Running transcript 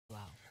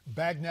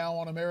Back now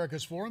on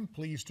America's Forum.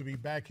 Pleased to be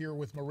back here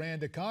with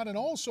Miranda Kahn. And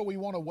also we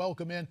want to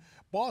welcome in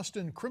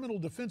Boston criminal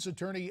defense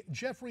attorney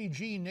Geoffrey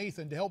G.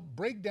 Nathan to help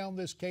break down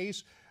this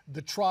case,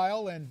 the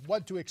trial, and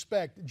what to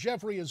expect.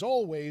 Geoffrey, as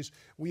always,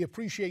 we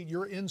appreciate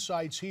your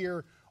insights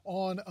here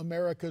on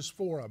America's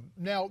Forum.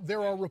 Now,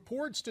 there are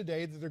reports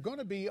today that there are going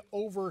to be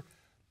over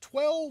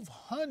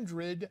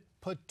 1,200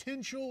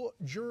 potential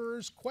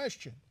jurors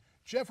questioned.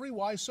 Geoffrey,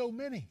 why so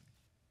many?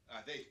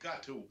 They've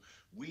got to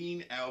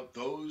wean out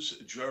those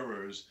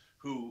jurors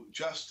who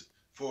just,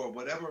 for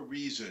whatever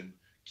reason,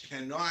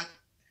 cannot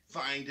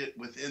find it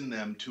within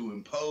them to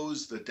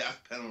impose the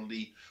death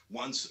penalty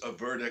once a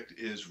verdict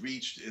is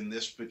reached in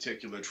this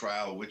particular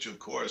trial, which of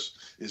course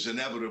is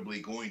inevitably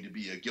going to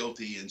be a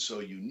guilty. And so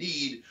you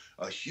need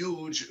a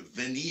huge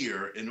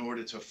veneer in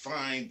order to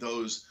find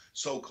those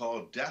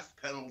so-called death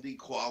penalty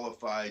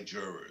qualified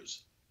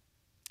jurors.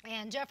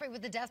 And Geoffrey,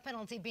 with the death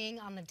penalty being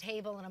on the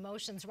table and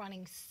emotions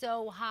running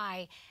so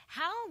high,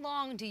 how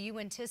long do you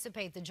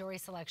anticipate the jury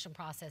selection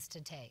process to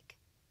take?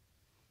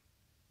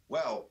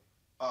 Well,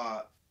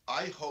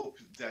 I hope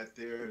that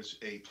there's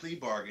a plea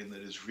bargain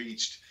that is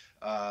reached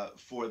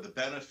for the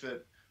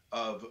benefit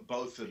of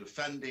both the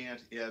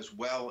defendant as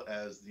well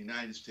as the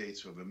United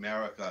States of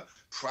America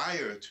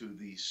prior to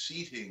the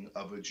seating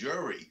of a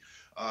jury.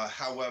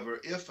 However,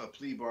 if a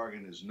plea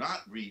bargain is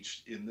not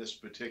reached in this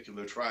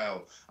particular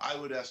trial, I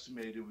would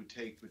estimate it would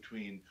take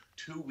between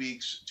 2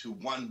 weeks to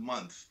 1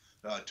 month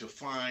to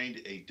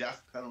find a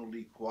death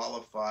penalty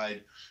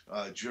qualified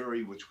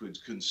jury, which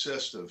would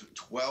consist of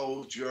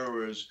 12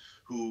 jurors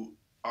who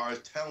are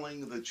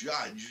telling the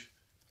judge,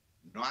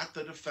 not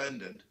the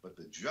defendant, but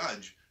the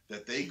judge,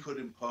 that they could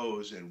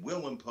impose and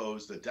will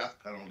impose the death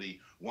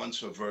penalty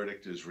once a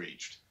verdict is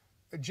reached.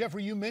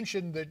 Geoffrey, you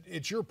mentioned that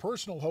it's your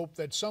personal hope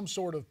that some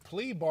sort of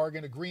plea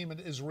bargain agreement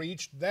is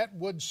reached. That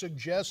would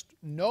suggest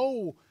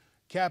no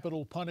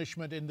capital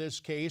punishment in this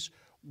case.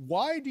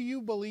 Why do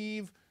you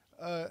believe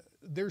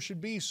there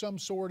should be some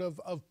sort of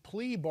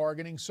plea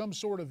bargaining, some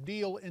sort of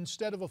deal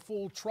instead of a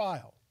full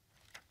trial?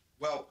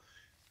 Well,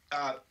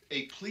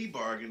 a plea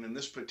bargain in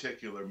this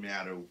particular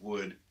matter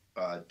would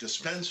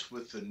dispense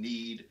with the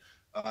need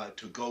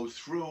to go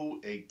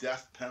through a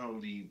death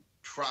penalty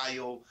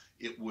trial.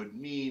 It would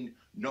mean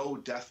no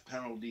death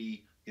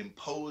penalty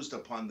imposed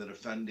upon the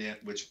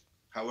defendant, which,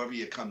 however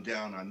you come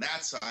down on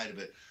that side of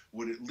it,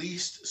 would at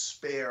least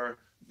spare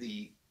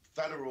the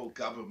federal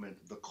government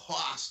the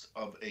cost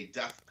of a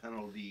death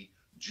penalty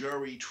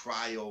jury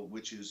trial,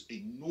 which is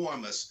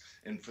enormous.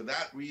 And for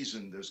that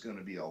reason, there's going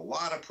to be a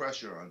lot of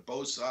pressure on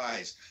both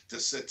sides to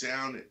sit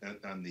down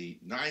on the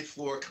 9th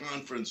floor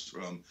conference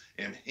room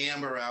and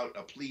hammer out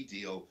a plea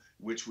deal,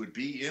 which would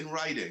be in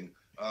writing.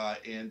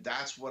 And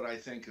that's what I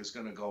think is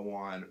going to go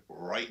on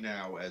right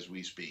now as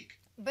we speak.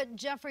 But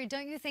Geoffrey,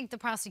 don't you think the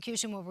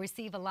prosecution will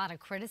receive a lot of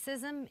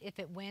criticism if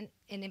it went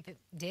and if it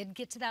did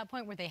get to that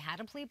point where they had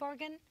a plea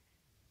bargain?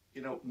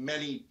 You know,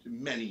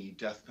 many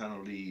death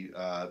penalty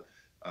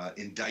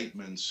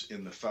indictments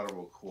in the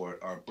federal court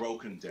are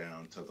broken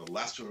down to the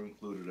lesser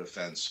included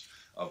offense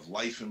of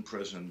life in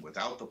prison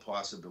without the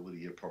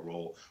possibility of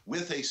parole,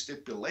 with a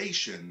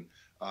stipulation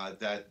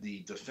that the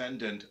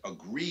defendant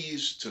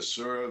agrees to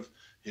serve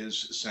his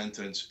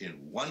sentence in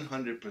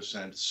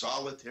 100%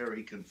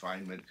 solitary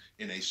confinement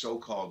in a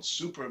so-called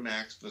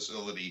supermax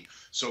facility,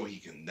 so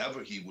he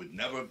would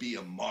never be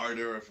a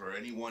martyr for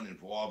anyone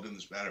involved in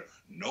this matter.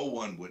 No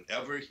one would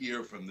ever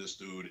hear from this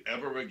dude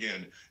ever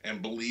again.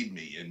 And believe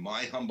me, in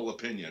my humble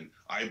opinion,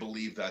 I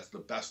believe that's the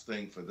best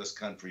thing for this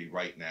country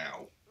right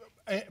now.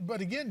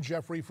 But again,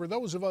 Geoffrey, for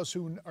those of us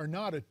who are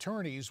not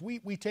attorneys,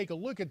 we take a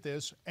look at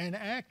this, an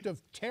act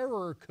of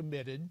terror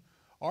committed,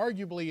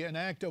 arguably an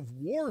act of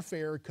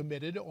warfare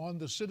committed on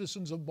the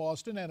citizens of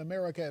Boston and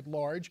America at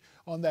large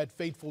on that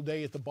fateful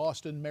day at the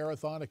Boston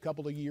Marathon a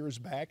couple of years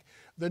back.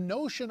 The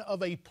notion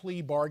of a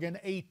plea bargain,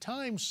 a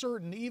time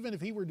certain, even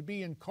if he were to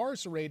be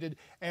incarcerated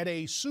at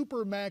a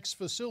supermax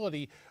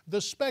facility,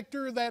 the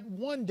specter that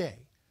one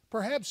day,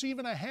 perhaps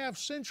even a half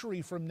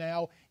century from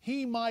now,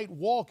 he might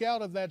walk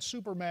out of that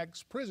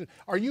supermax prison.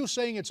 Are you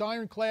saying it's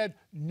ironclad,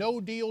 no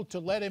deal to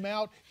let him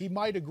out? He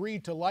might agree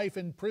to life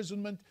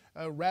imprisonment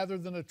rather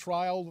than a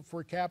trial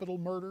for capital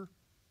murder?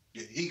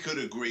 He could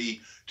agree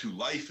to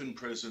life in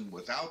prison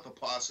without the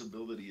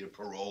possibility of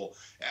parole.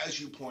 As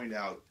you point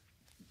out,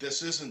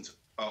 this isn't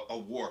a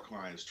war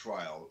crimes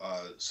trial.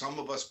 Some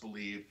of us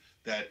believe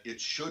that it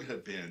should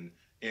have been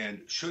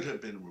and should have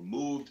been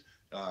removed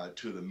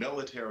to the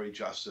military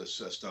justice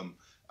system,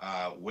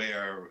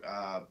 where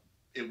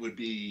it would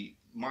be,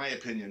 my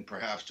opinion,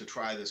 perhaps to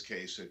try this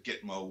case at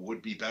Gitmo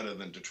would be better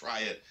than to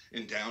try it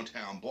in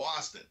downtown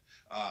Boston.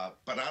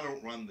 But I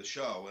don't run the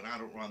show and I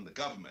don't run the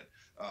government.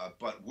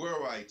 But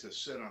were I to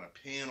sit on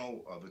a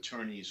panel of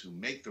attorneys who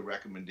make the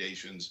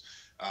recommendations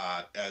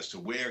as to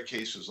where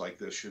cases like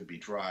this should be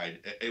tried,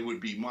 it would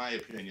be my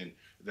opinion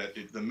that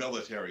the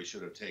military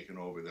should have taken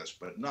over this.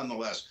 But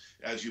nonetheless,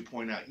 as you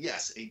point out,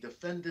 yes, a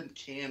defendant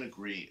can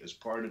agree as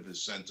part of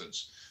his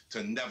sentence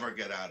to never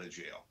get out of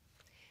jail.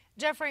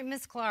 Geoffrey,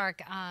 Ms.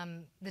 Clark,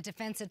 the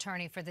defense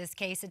attorney for this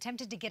case,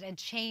 attempted to get a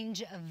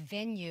change of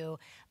venue,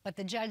 but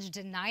the judge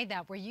denied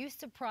that. Were you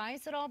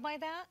surprised at all by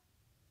that?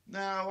 No,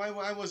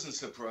 I wasn't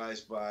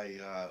surprised by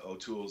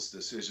O'Toole's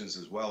decisions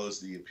as well as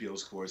the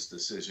appeals court's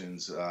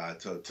decisions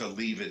to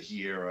leave it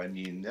here. I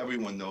mean,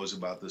 everyone knows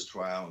about this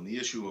trial, and the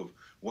issue of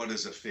what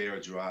is a fair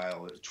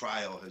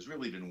trial has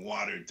really been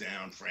watered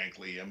down,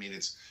 frankly. I mean,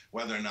 it's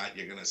whether or not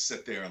you're going to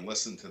sit there and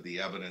listen to the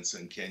evidence,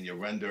 and can you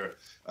render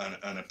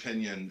an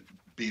opinion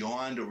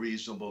beyond a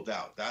reasonable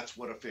doubt. That's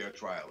what a fair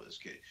trial is.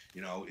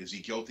 You know, is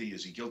he guilty?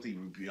 Is he guilty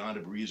beyond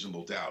a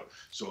reasonable doubt?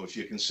 So if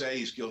you can say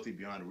he's guilty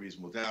beyond a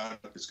reasonable doubt,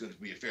 it's going to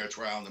be a fair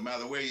trial no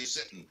matter where you're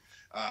sitting.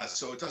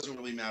 So it doesn't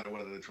really matter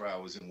whether the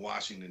trial was in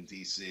Washington,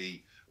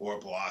 D.C. or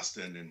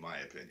Boston, in my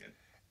opinion.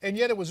 And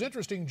yet it was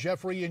interesting,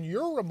 Geoffrey, in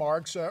your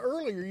remarks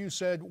earlier, you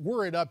said,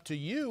 were it up to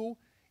you,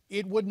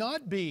 it would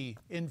not be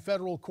in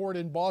federal court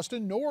in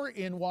Boston nor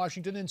in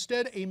Washington.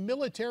 Instead, a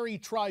military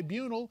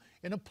tribunal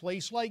in a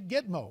place like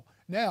Gitmo.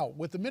 Now,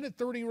 with the minute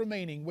 30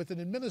 remaining, with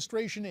an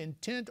administration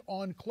intent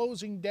on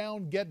closing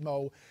down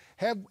Gitmo,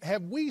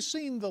 have we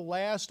seen the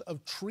last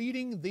of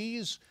treating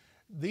these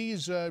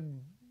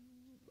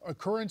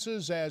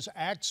occurrences as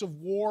acts of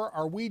war?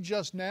 Are we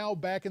just now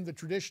back in the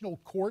traditional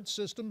court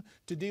system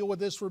to deal with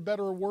this, for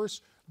better or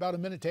worse? About a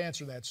minute to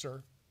answer that,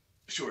 sir.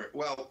 Sure.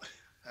 Well,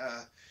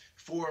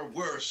 for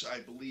worse, I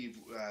believe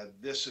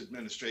this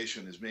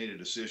administration has made a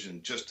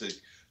decision just to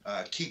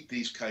keep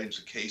these kinds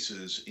of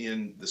cases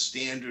in the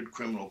standard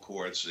criminal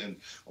courts. And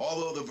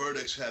although the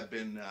verdicts have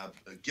been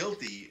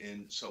guilty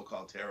in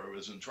so-called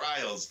terrorism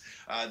trials,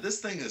 this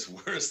thing is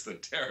worse than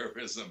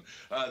terrorism.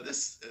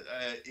 This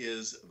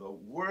is the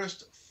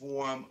worst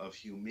form of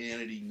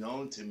humanity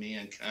known to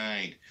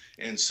mankind.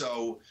 And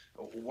so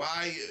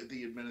why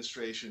the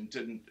administration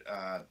didn't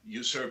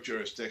usurp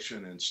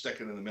jurisdiction and stick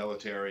it in the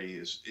military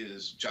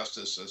is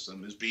justice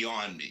system is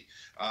beyond me.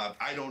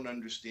 I don't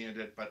understand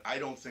it, but I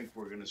don't think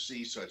we're going to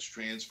see such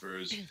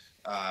transfers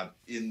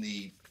in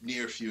the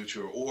near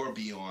future or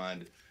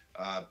beyond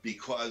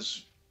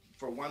because,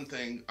 for one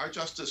thing, our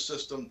justice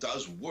system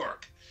does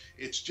work.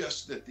 It's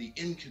just that the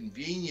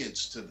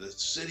inconvenience to the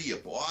city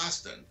of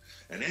Boston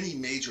and any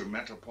major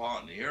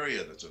metropolitan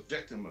area that's a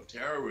victim of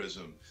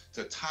terrorism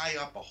to tie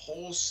up a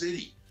whole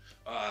city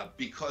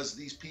because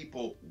these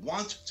people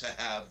want to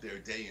have their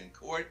day in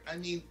court. I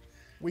mean,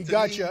 we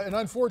got you, and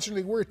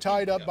unfortunately we're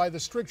tied up by the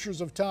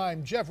strictures of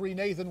time. Geoffrey,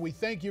 Nathan, we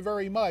thank you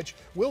very much.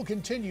 We'll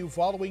continue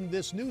following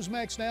this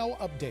Newsmax Now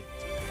update.